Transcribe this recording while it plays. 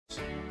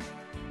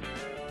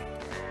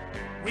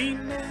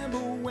Remember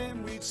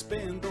when we'd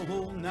spend the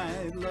whole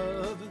night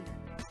loving?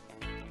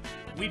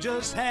 We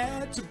just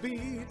had to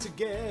be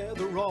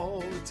together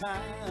all the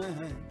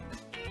time.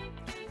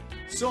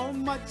 So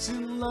much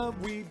in love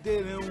we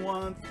didn't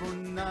want for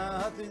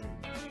nothing.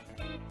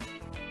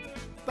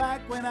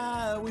 Back when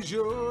I was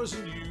yours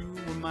and you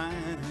were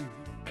mine.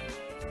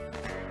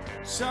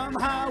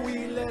 Somehow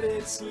we let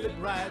it slip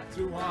right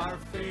through our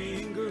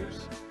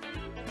fingers.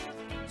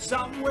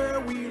 Somewhere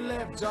we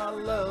left our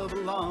love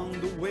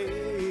along the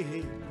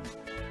way.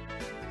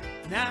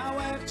 Now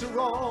after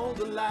all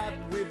the life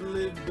we've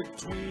lived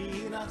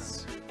between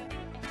us,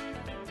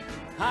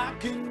 how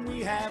can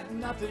we have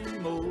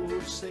nothing more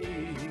to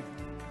say?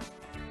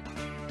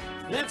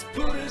 Let's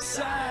put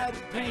aside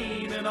the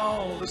pain and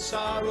all the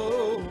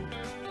sorrow.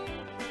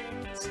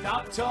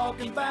 Stop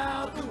talking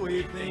about the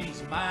way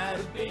things might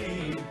have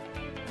been.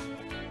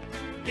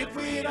 If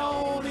we'd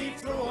only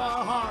throw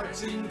our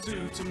hearts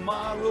into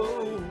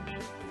tomorrow,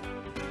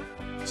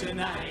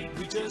 tonight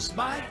we just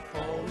might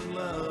fall in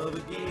love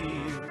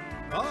again.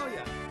 Oh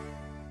yeah.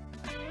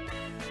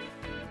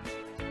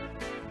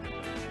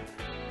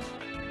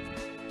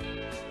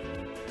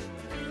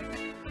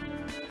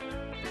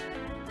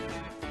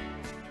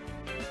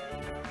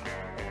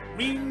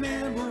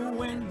 Remember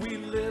when we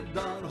lived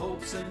on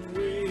hopes and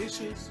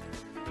wishes?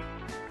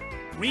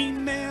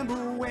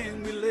 Remember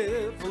when we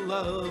lived for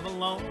love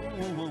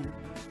alone?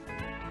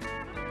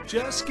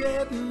 Just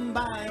getting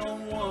by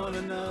on one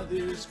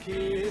another's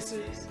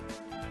kisses,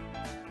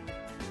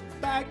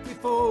 back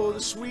before the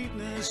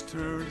sweetness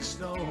turned to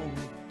stone.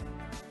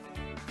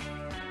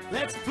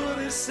 Let's put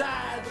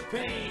aside the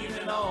pain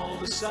and all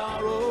the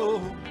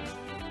sorrow.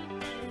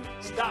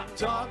 Stop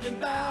talking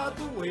about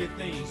the way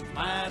things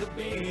might have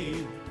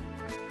been.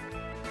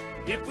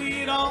 If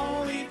we'd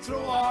only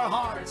throw our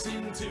hearts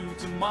into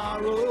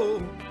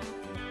tomorrow,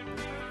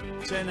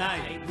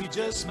 tonight we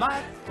just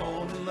might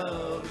fall in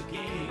love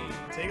again.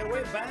 Take it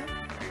away, band.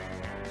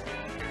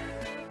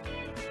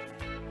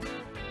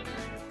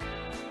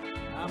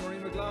 I'm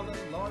Maureen McLaughlin,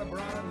 Lorna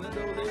Brown,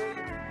 Linda O'Leary.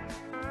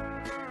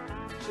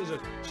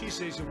 She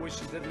says she wishes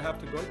she didn't have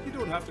to go out. You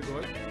don't have to go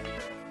out.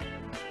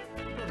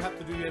 You don't have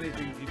to do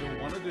anything you don't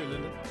want to do,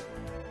 Linda.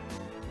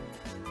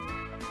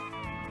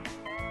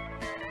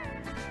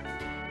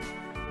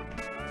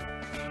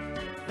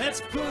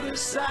 Let's put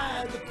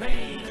aside the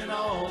pain and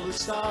all the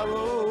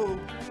sorrow.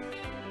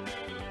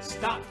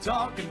 Stop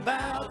talking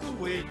about the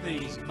way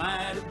things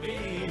might have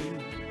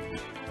been.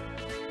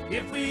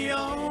 If we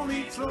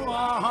only throw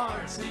our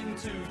hearts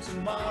into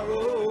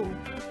tomorrow,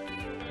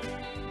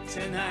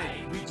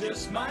 tonight we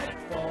just might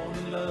fall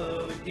in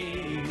love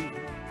again.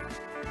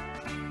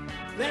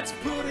 Let's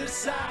put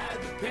aside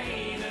the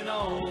pain and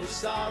all the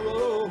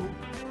sorrow.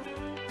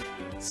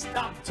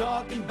 Stop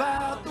talking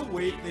about the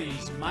way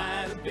things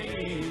might have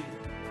been.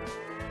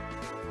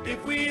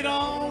 If we'd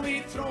only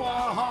throw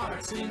our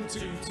hearts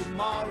into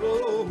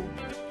tomorrow,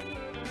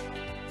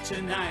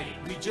 tonight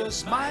we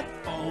just might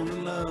fall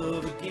in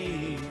love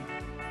again.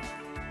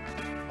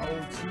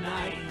 Oh,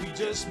 tonight we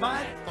just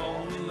might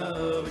fall in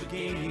love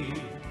again.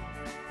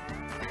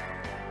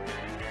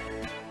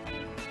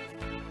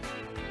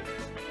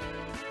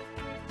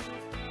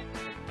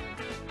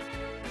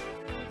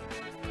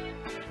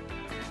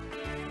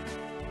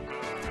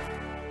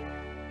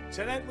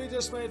 Tonight we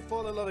just might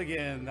fall in love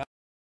again.